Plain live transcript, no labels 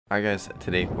Alright guys,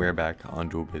 today we're back on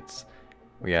Duelbits.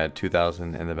 We got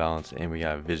 2,000 in the balance and we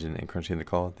got Vision and Crunchy in the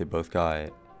call. They both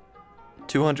got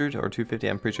 200 or 250,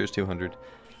 I'm pretty sure it's 200.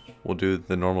 We'll do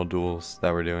the normal duels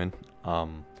that we're doing.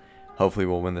 Hopefully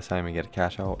we'll win this time and get a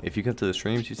cash out. If you come to the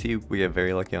streams, you see we get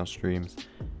very lucky on streams.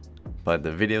 But the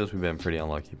videos, we've been pretty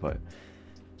unlucky, but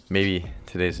maybe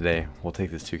today's the day. We'll take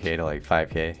this 2K to like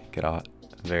 5K, get a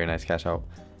very nice cash out.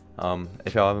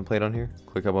 If y'all haven't played on here,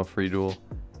 click up on free duel.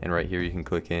 And right here you can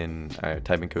click in,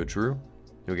 type in code Drew,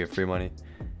 you'll get free money.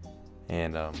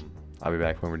 And I'll be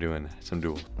back when we're doing some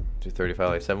duel. Do 35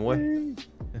 like 7 way.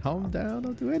 I'm down,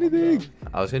 I'll do anything.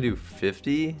 I was gonna do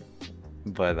 50,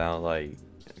 but that'll like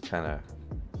kind of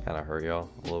hurt y'all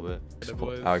a little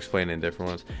bit. I'll explain it in different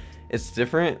ones. It's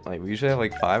different, like we usually have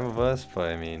like 5 of us,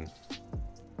 but I mean,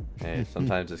 hey,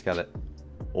 sometimes it's gotta.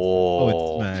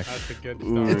 Oh, it's smack. That's a good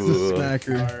start. Ooh. It's a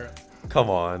smacker. Come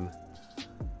on.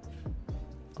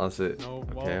 That's it. No,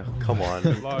 well, Okay, come on.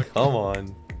 good luck. Come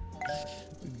on.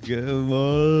 Come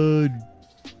on.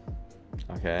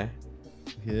 Okay.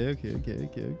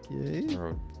 Okay.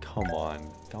 Bro, come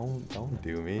on. Don't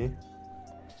do me.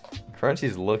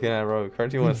 Crunchy's looking at bro.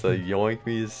 Crunchy wants to yoink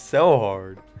me so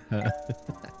hard.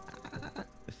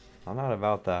 I'm not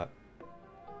about that.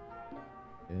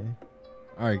 Okay.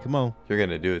 Alright, come on. You're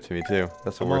gonna do it to me too.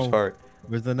 That's the Come worst on. part.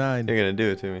 Where's the 9? You're gonna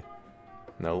do it to me.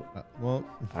 Nope. Well,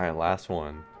 Alright, last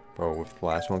one. Bro, if the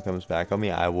last one comes back on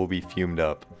me, I will be fumed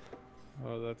up.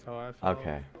 Oh, that's how I feel.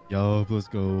 Okay. yo, let's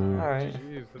go. Alright.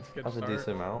 Jeez, that's a good That's a start.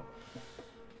 decent amount.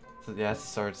 So yeah,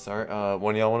 start.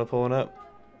 One of y'all wanna pull one up?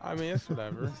 I mean, it's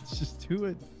whatever. Let's just do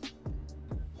it.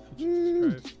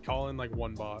 Jesus Christ. Call in like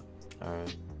one bot.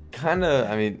 Alright. Kinda,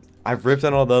 I mean, I've ripped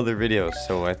on all the other videos,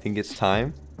 so I think it's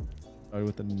time. Started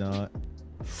with the knot.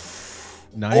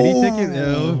 90 tickets?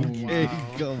 Okay,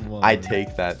 Wow. come on. I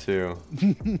take that too.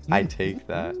 I take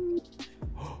that.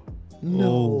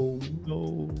 No,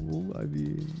 I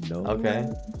mean, no. Okay.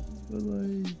 But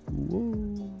like,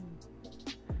 whoa.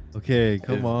 Okay,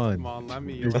 come If- on. Come on, let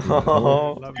me.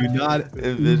 No. Let Do me not- get this.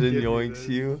 If Vision Give me yoinks this.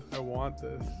 you. I want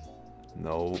this.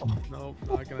 No. Nope,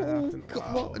 not gonna happen.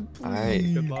 Come Wow. on, please.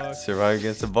 Alright. Good luck. Survive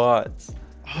against the bots.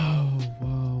 Oh,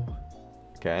 wow.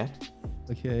 Okay.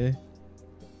 Okay.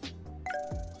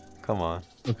 Come on.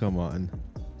 Oh, come on.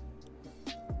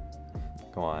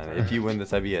 Come on. If you win this,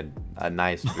 that'd be a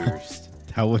nice boost.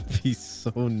 That would be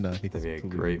so nice. That'd be a please.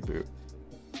 great boot.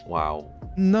 Wow.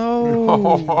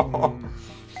 No.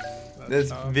 That's That's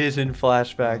tough. Vision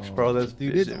flashbacks, bro. That's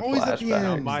Dude, it's Vision always at the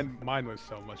flashbacks. No, end. mine was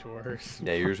so much worse.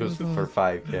 Yeah, yours was for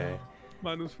 5K.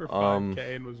 Mine was for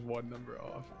 5K and was one number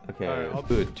off. Okay, Alright, I'll let's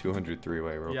do a 203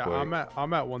 way real Yeah, quick. I'm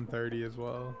at 130 as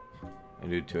well. And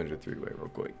do 203 way real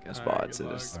quick. As Alright, bots good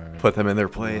and luck. just Alright. put them in their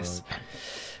place.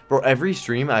 Bro, every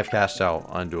stream I've cashed out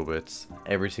on Duelbits.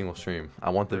 Every single stream. I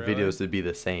want the Really? videos to be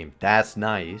the same. That's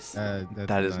nice. That's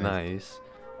That is nice.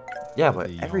 Yeah, but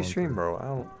That's a every yonker. stream, bro, I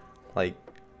don't like.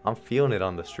 I'm feeling it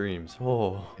on the streams.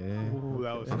 Oh, Okay. Ooh,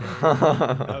 that was scary.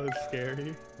 That was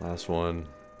scary. last one.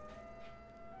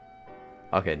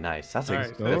 Okay, nice. That's a,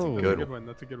 Alright, go. that's a That's good Good one. one.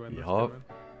 That's a good one. That's a Yup. good one.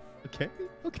 Okay.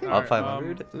 Up Alright,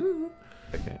 500. Ooh.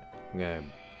 Okay, I'm gonna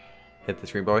hit the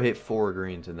screen, bro. I hit 4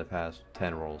 greens in the past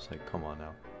 10 rolls. Like, come on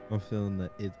now. I'm feeling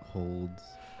that it holds.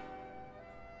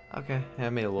 Okay, yeah, I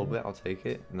made a little bit. I'll take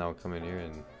it. And I'll come in here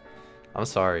and I'm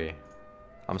sorry,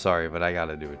 but I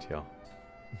gotta do it, y'all.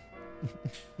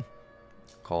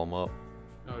 Call him up.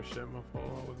 Oh shit, my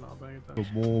fault. I was not paying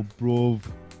attention. Come on, bro.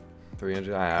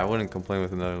 300. I wouldn't complain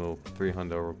with another little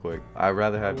 300 real quick. I'd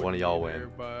rather I have one of wouldn't y'all either,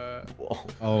 win. But... Whoa.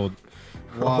 Oh,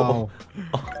 wow.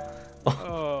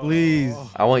 Oh. Please.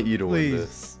 I want you to Please. win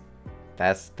this.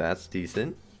 That's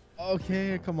decent.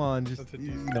 Okay, come on. Just, That's a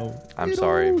you decent- know. I'm you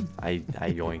sorry. know. I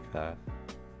yoinked that.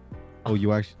 Oh,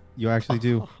 you actually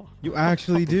do. You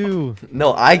actually do.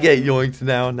 No, I get yoinked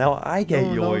now. Now I get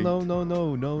no, yoinked.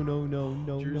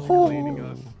 no. Drew's no. cleaning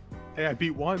us. Hey, I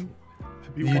beat one.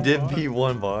 You did beat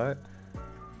one bot.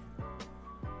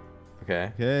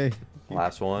 Okay, Okay,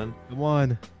 last one. come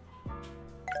on.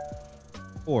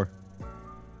 4.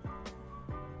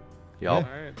 Y'all,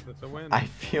 Alright, that's a win. I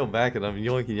feel bad that I'm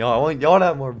yoinking y'all. I want y'all to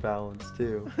have more balance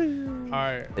too.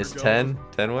 Alright. It's we're 10?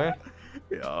 10 way?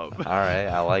 going. Yup. Alright,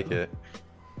 I like it.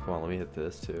 Come on, let me hit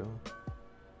this too.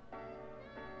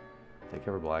 They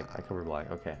cover black. I cover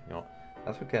black. Okay, you know,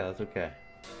 that's okay. That's okay.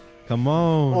 Come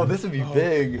on. Oh, this would be Oh.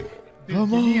 big. Dude,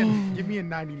 Come give me a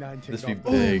 99 ticket This would off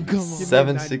be the big. come on. Give me a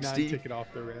 760. 99 ticket off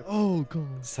the rip. Oh, come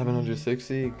on.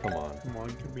 760. Come on. Come on,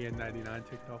 give me a 99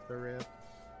 ticket off the rip.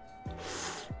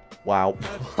 Wow.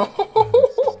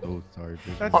 So sorry.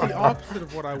 Vision. That's the opposite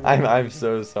of what I want. I'm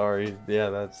so sorry. Yeah,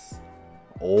 that's.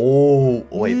 Oh,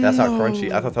 wait, that's not No.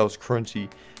 crunchy. I thought that was crunchy.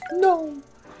 No.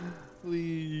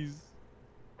 Please.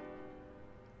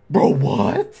 Bro,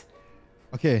 what?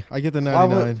 Okay, I get the Why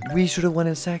 99. we should have went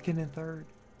in second and third.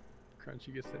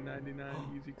 Crunchy gets the 99.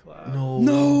 Easy clap.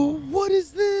 No, what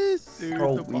is this? Dude,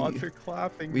 Bro, the bots are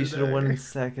clapping We should have today. went in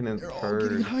second and They're all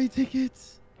getting third. high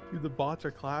tickets. Dude, the bots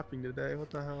are clapping today. What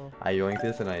the hell? I yoink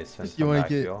this and I send Just some yoink back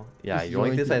to it. y'all. Yeah, I Just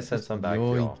yoink this yoink and I it. send Just some back to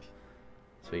yoink. y'all.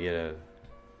 So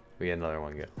we get another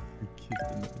one go.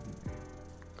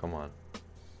 Come on.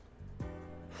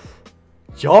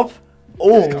 Yup.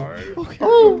 Oh. Alright. Okay.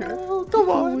 Oh, come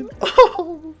on.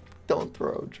 Oh, don't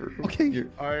throw, Drew. Okay. You're,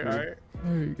 Alright, you're, alright.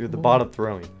 Alright, you're the come bot on. of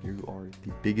throwing. You are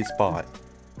the biggest bot.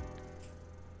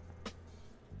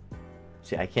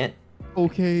 See, I can't.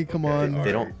 Okay, come on.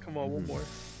 They don't- Come on, one more.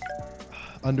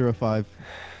 Under a 5.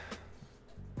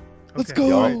 Let's Okay,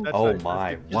 go. alright, that's Oh nice, that's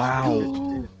my, good. wow.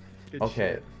 Good shit.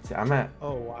 Okay. See, I'm at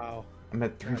Oh wow.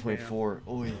 3.4.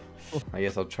 Oy. I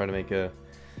guess I'll try to make a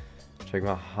check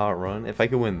my hot run. If I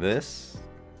could win this,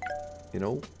 you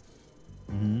know.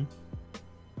 Mm-hmm.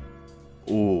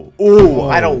 Ooh, ooh!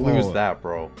 I don't Oh, lose oh. that,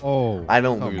 bro. Oh. I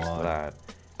don't come lose on. that.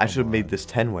 I should have Come made on. this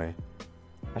 10 way.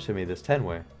 I should have made this 10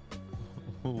 way.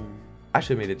 Oh, I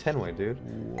should have made it 10 way, dude.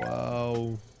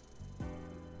 wow.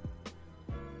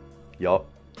 Yup.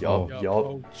 Oh. Yup. Yup. Yup.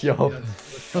 Oh, Yup.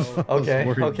 yes, let's go. I was Okay,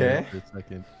 worried there okay. for a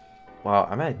second. Wow,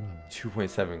 I'm at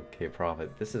 2.7k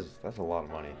profit. That's a lot of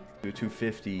money. Do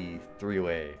 250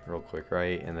 3-way real quick,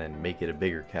 right? And then make it a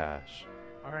bigger cash.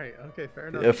 Alright, okay, fair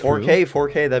enough.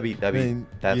 4k, that'd be Then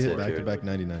that's you hit it, back to dude. back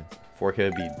 99. 4k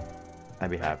would be,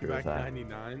 I'd be happy with Back that.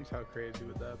 99s, how crazy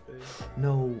would that be?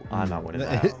 No, I'm not winning It,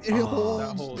 that. it Ah,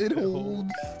 holds. It It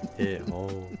holds. it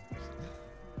holds.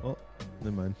 Oh,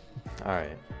 never mind.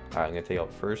 Alright, I'm gonna take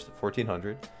out first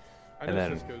 1400. I And know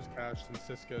then- Cisco's cash, and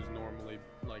Cisco's normally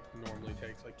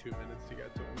takes like 2 minutes to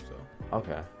get to him, so.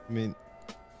 Okay. I mean,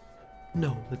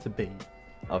 No, that's a bait.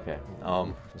 Okay,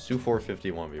 let's do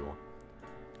 450 1v1.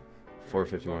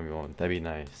 450 1v1, that'd be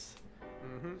nice.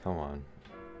 Mm-hmm. Come on,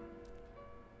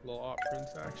 Little op prince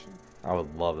action. I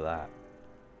would love that.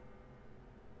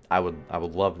 I would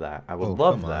love that. I would Oh,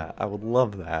 love come on. that. I would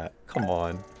love that. Come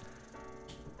on.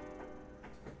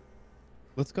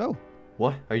 let's go.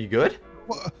 What? Are you good?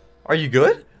 What? Are you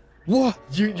good? What?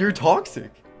 You're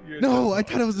toxic. You're No, so I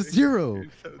thought it was a toxic. 0. You're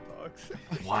so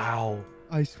toxic. Wow.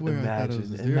 I swear I thought it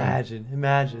was a 0.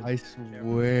 Imagine. I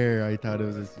swear I thought it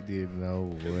was a CD.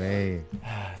 No way.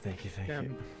 Thank you.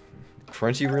 Damn.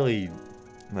 Crunchy really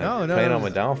like, No, playing on my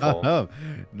it's- downfall.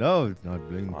 No, it's not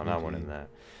bling. I'm not winning that.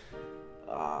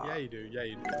 Yeah, you do. Yeah,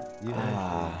 you do.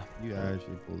 You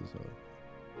actually pulled this off.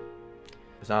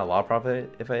 It's not a lot of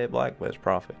profit if I hit black, but it's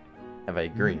profit. If I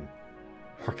hit green,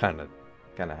 we're kind of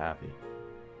happy.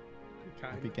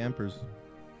 Happy campers.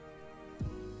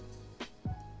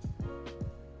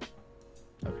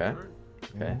 Okay. Alright.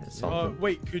 Okay. It's something.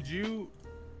 Wait, could you?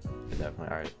 Definitely.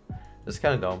 All right. This is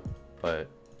kind of dumb, but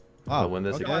Wow. to win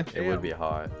this okay. again, it would be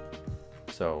hot.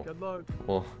 So Good luck.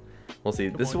 we'll see.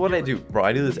 Come This is on, what I give do, bro.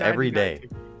 I do Give this the every 99 day.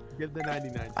 to- Give the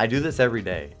 99. I do this every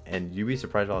day, and you'd be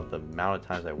surprised about the amount of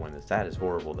times I win this. That is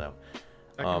horrible, though.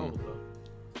 That can hold,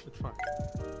 though. It's fine.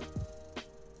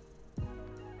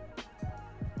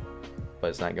 But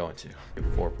it's not going to.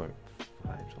 4.5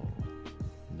 total.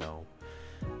 No.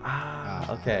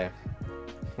 Okay.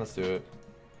 Let's do it.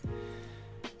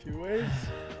 2 ways.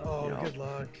 Oh, Yo. good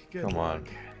luck. Good Come on. luck.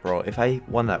 Bro, if I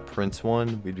won that Prince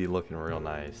one, we'd be looking real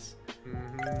nice.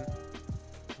 Mm-hmm.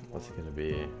 What's it gonna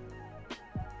be?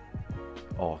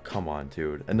 Oh, come on,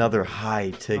 dude. Another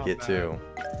high ticket, bad. too.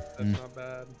 That's not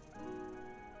bad.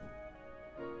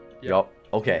 Yup.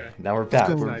 Okay, Okay. now we're back.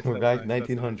 go. We're, Nice, we're that's back nice, that's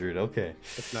 1900. Okay.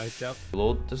 That's nice. Yep.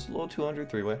 Just a little 200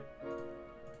 3-way.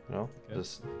 You know, Okay.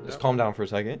 just Yep. calm down for a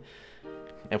second.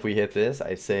 If we hit this,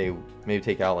 I say maybe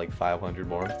take out like 500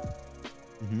 more.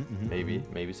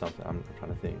 Maybe something. I'm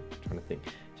trying to think.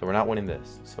 So we're not winning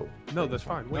this. So No, that's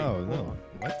fine. Wait. No, hold no. on.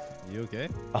 What? You okay?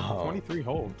 23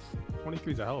 holds.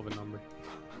 23 is a hell of a number.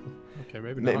 Okay,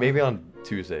 maybe not. maybe on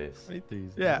Tuesdays.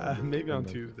 23's Yeah, maybe on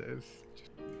Tuesdays.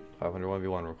 500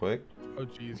 1v1 real quick. Oh,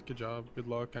 jeez. Good job. Good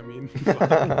luck. I mean.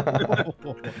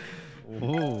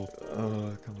 Oh.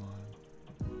 Oh, come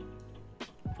on.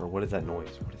 Bro, what is that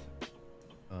noise? What is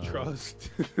it? Trust.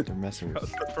 They're messing with.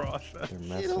 Trust the process.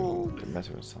 They're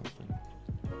messing with something.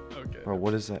 Okay. Bro,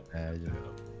 what is that?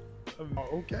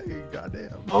 Okay.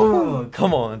 Goddamn. Oh,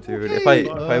 come on, dude. If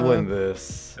I win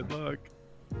this, Good luck.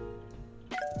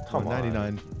 come on.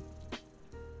 99.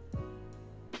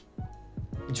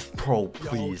 Bro, Yo,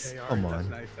 please. okay, Come alright, on.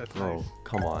 That's nice. That's Bro, nice.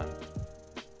 come on.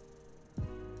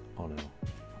 Oh no.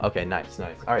 Okay, nice. All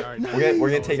right, Alright, we're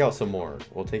gonna nice. take out some more.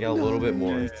 We'll take out a little bit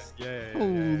more. Yeah.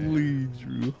 Holy,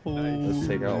 Drew. Holy. Let's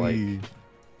take out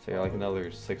like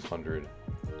another 600.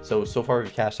 So far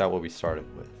we've cashed out what we started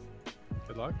with.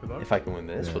 Good luck. If I can win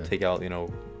this, we'll Yeah. take out, you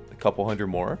know, a couple hundred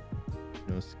more.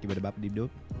 No, skip it about the do.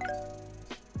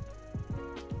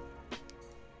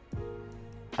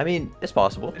 I mean, it's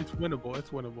possible. It's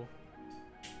winnable.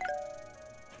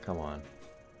 Come on.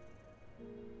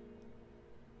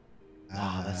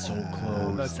 Ah, that's so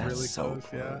close. That's really so close,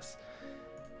 yeah.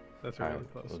 That's really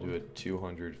Alright, close. we'll do it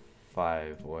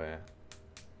 205 way.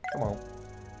 Come on.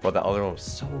 But the other one was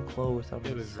so close. That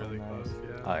It was was so really nice. close,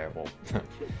 yeah. Alright, well.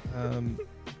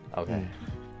 Okay.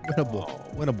 Winnable. Oh.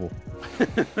 Winnable.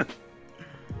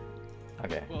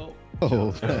 Okay. Well,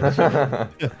 Oh. I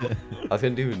was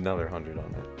gonna do another 100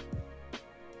 on it.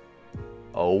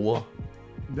 Oh,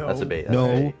 no. that's a bait. No.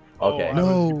 That's a bait. Oh, Okay.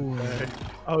 No.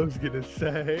 I was gonna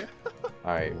say.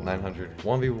 All right, 900.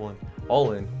 1v1.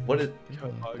 All in. Good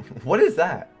What is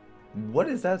that? What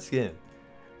is that skin?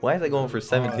 Why is that going for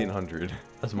 1700?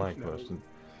 That's my No. question.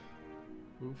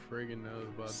 Who friggin' knows,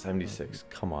 bud? 76.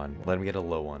 Come on. Let me get a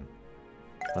low one.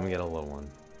 Let me get a low one.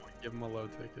 Give him a low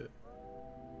ticket.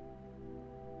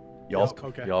 Y'all.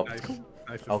 Okay. Y'all.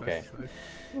 Nice. Okay.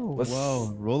 Oh, Let's-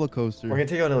 wow. Roller coaster. We're gonna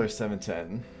take out another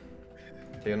 710.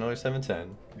 Take another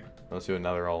 710. Let's do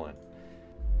another all in.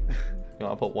 You know,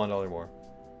 I'll put $1 more.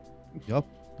 Yup.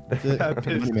 That's it. That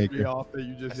pissed me Moneymaker. off that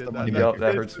you just That's did the that. moneymaker. Yup,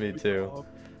 that pissed hurts me too. off.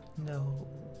 No.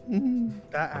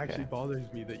 That Okay. actually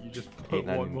bothers me that you just put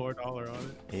 $8.99. one more dollar on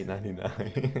it. $8.99. All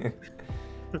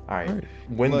right. Alright.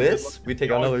 Win Look, this. We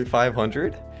take out another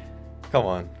 500. Come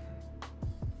on.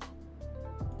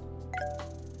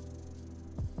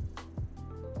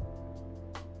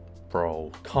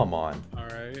 Bro, come on. All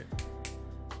right.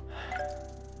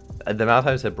 The amount of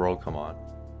times I said, bro, come on.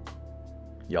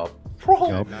 Yup. Bro.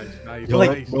 Yup. Nice. Like,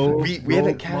 nice. bro. we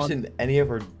haven't come cashed on. in any of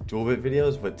our Duelbit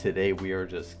videos, but today we are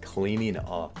just cleaning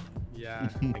up. Yeah.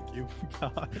 Thank you.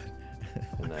 God.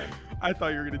 And then, I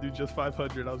thought you were gonna do just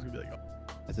 500. I was gonna be like,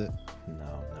 oh, That's it.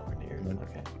 no, nowhere near. Come on.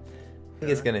 Okay. I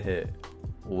think it's gonna hit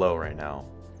low right now.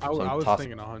 I, So I'm I was tossing-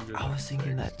 thinking 100. I was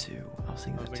thinking that too. I was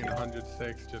thinking I was that thinking too.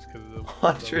 106 just because of the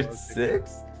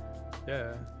 106?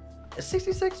 Yeah. Is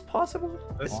 66 possible?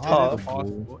 It's tough.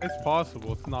 possible. It's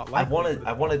possible. It's not I've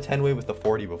likely. won a 10 way with the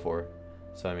 40 before.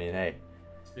 So I mean, hey,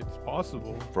 It's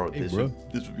possible. bro, Hey, this bro.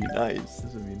 would be nice.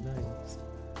 This would be nice.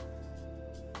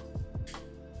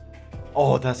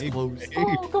 Oh, that's Hey, close. hey,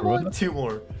 Oh, come bro. on. 2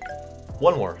 more.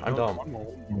 1 more. I'm No, dumb. one more.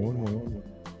 One more.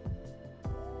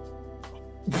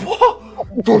 Whoa!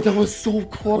 Bro, that was so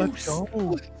Let's close.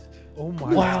 go. Oh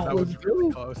my Wow. god, that was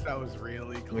really close. That was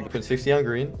really Let me close. put 60 on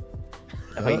green.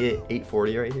 If I get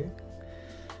 840 right here.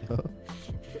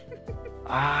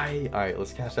 Alright,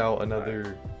 let's cash out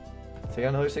another. Take out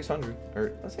another 600.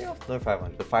 Or let's take out another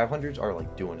 500. The 500s are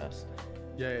like doing us.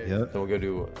 Yeah. Yep. Then we'll go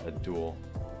do a duel.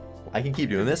 I can keep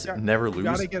doing this, Yeah, never You lose.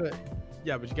 gotta get a.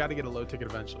 Yeah, but you gotta get a low ticket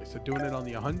eventually. So doing it on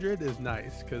the 100 is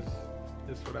nice because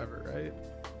it's whatever, right?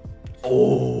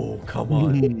 Oh, come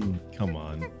on. Come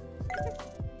on.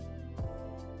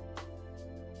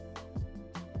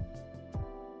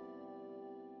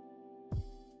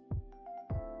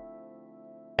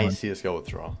 Nice CSGO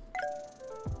withdrawal.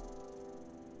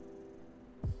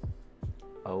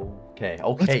 Okay,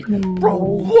 okay. Bro,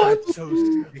 what? So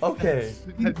sick. Okay.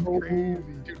 That's crazy,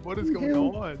 dude. What is going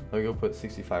on? Let me go put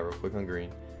 65 real quick on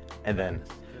green. And then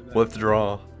And then-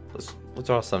 withdraw. Let's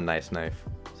withdraw some nice knife.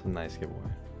 Some nice giveaway.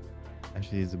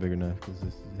 Actually, it's a bigger knife because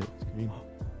this is hit screen.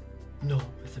 No,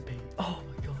 it's a bait. Oh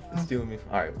my god, it's doing me.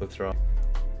 Alright, withdraw.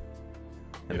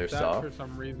 And they're if that soft. for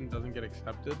some reason doesn't get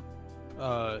accepted,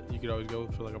 you could always go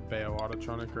for like a Bayo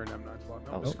Autotronic or an M9 slot.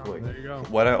 That was quick. There you go.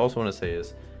 What I also want to say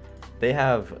is, they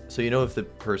have, so you know if the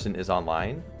person is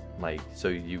online, like, so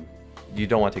you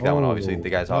don't want to take that one. Obviously, the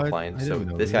guy's what? offline. I So didn't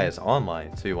know this guy that. is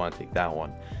online, so you want to take that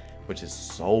one, which is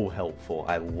so helpful.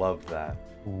 I love that.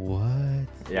 What?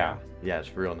 Yeah,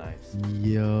 it's real nice.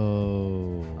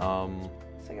 Yo.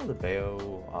 Let's take out the Bayo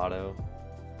Auto.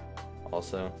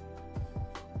 Also,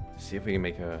 see if we can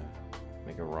make a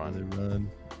run. Run.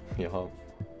 Yo,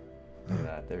 look at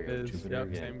that. There we go. Is, Jupiter yep,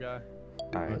 again. same guy.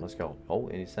 All right, let's go. Oh,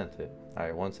 and he sent it. All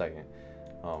right, 1 second.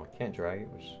 Can't drag it.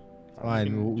 Which Fine,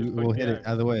 You can just we'll click hit it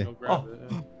yeah, either way. go grab it,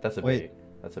 yeah. that's a Wait. bait.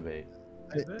 That's a bait.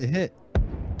 It hit.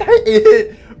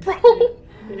 It, bro.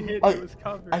 It hit, I- it was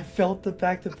covered. I felt the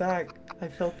back to back. I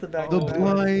felt the back The to back.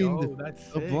 blind. Oh, that's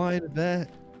The sick. blind bet.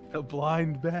 The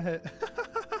blind bet.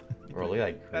 Bro, look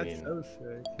at that That's green. so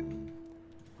sick.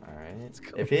 All right.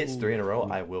 If he hits 3 in a row,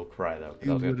 I will cry though. 'cause I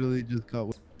You was gonna- literally just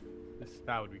got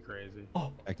That would be crazy.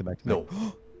 Oh back to back to no.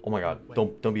 back. Oh my god. Wait.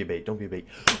 Don't be a bait. Don't be a bait.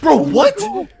 Bro, what?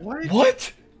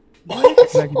 What?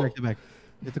 What? Get back.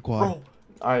 Hit the quad. Bro.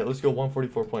 Alright, let's go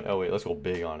 144.08. Let's go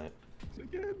big on it.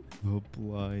 Again? The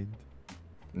blind.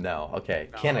 No, okay.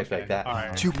 No, Can't okay. expect that. All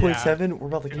right. 2.7? We're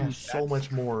about to Dude, cash so that's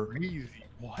much more. Crazy.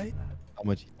 What? How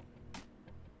much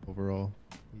overall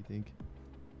you think?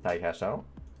 That you cashed out?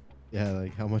 Yeah,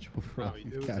 like how much overall No,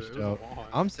 you it was cashed a out? lot.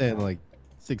 I'm saying like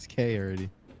 6K already.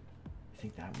 I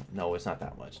think that much. No, it's not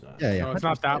that much. No. Yeah, yeah. No, it's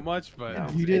not that much, but No,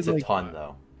 You did, it's a like- ton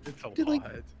though. it's a did, like-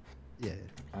 lot. Yeah.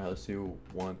 Alright, let's do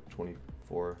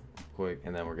 124 quick,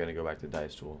 and then we're gonna go back to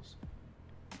dice tools.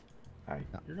 Alright,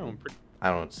 You're going pretty. I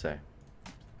don't know what to say.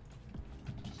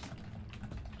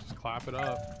 Just clap it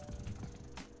up.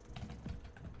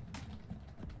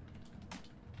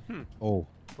 Oh,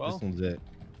 Well, this one's it.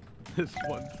 this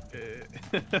one's it.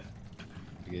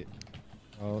 Forget.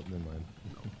 Oh, never mind.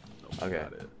 Nope, Okay,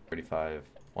 not it. 35,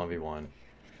 1v1.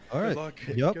 All right. Good luck.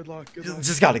 Yup. Good luck. Good luck.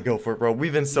 Just gotta go for it, bro.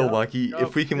 We've been so Yup, lucky. yup,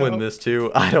 If we can win yup. this too,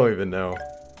 I don't even know.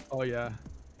 Oh yeah.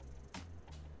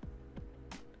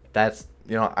 That's,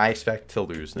 you know, I expect to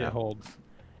lose It now. holds.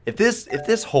 If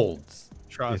this holds.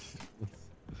 Trust.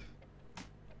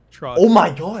 Trust. Oh my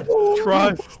god.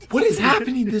 Trust. What is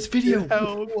happening in this video?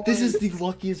 Held. This is the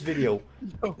luckiest video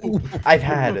Yo. I've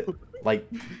had. Like,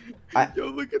 Yo,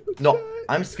 look at the no, chat.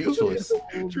 I'm speechless.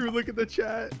 Drew, look at the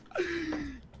chat.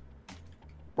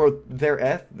 Bro,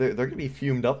 they're gonna be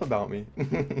fumed up about me.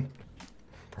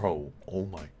 Bro, oh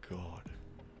my god.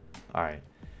 Alright.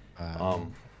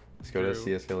 Let's go to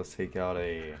True. CSGO. Let's take out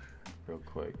a real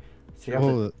quick. Let's take out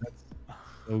Oh, that's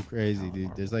so crazy,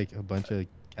 dude. There's like a bunch of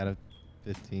out of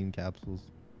 15 capsules.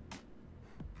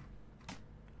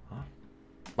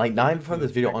 like 9 from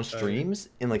this video on Next time. streams.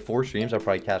 In like 4 streams, I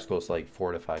probably cashed close to like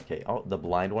 4 to 5K. Oh, the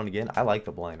blind one again. I like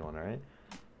the blind one. All right.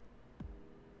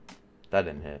 That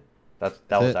didn't hit. That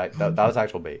was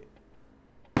actual bait.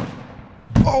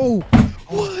 Oh,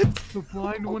 What? The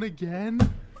blind one again?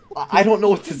 I don't know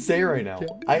what to say right now.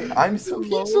 I'm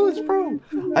speechless, bro.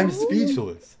 I'm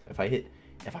speechless. If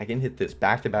I can hit this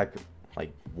back to back,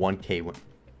 like 1K win.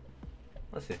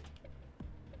 Let's see.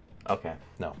 Okay,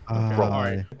 no. Bro,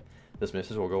 alright. this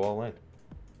misses, we'll go all in.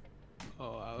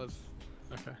 Oh, I was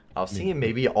okay. I was thinking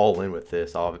maybe all in with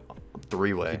this.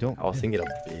 3-way. You don't I was miss. thinking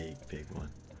a big one.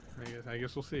 I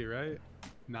guess we'll see, right?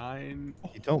 9.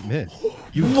 You don't miss.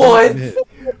 You What? don't miss.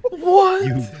 What?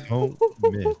 You don't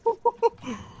miss.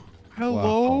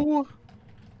 Hello.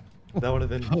 That would have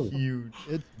been Oh. huge.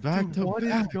 It's back Dude, to what is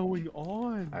back. going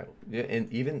on? Alright, yeah,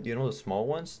 and even the small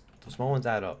ones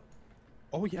add up.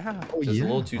 Oh yeah. Oh, Just a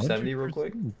little 270 real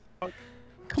quick. 100%.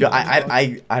 Dude,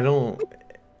 I don't.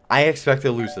 I expect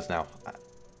to lose this now.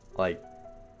 Like,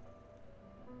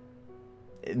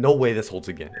 no way this holds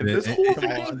again. If this holds Come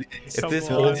again, on. if Come this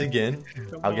on. holds again,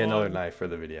 Come I'll get another on. knife for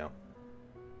the video.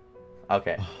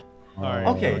 Okay. Alright.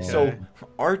 Okay, Oh, so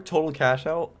our total cash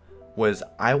out was,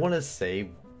 I want to say,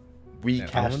 we Yeah,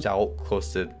 cashed out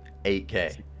close to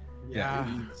 8K. Yeah.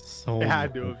 So It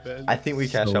had to much. have been. I think we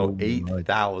cashed So out much.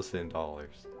 $8,000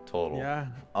 total. Yeah.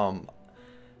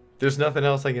 There's nothing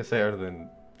else I can say other than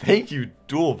thank you,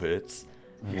 Duelbits.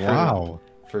 Wow.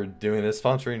 For doing this,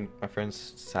 sponsoring my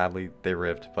friends. Sadly, they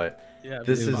ripped, but Yeah.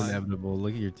 This It is was inevitable.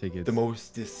 Look at your tickets. the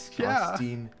most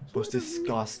disgusting,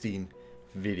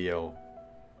 video.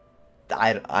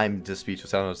 I'm just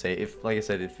speechless. I don't know what to say. If, like I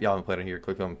said, if y'all haven't played on here,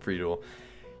 click on free duel.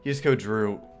 Use code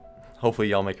Drew. Hopefully,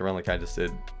 y'all make a run like I just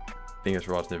did. Thanks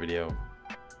for watching the video.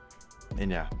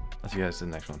 And yeah, I'll see you guys in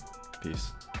the next one.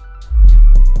 Peace.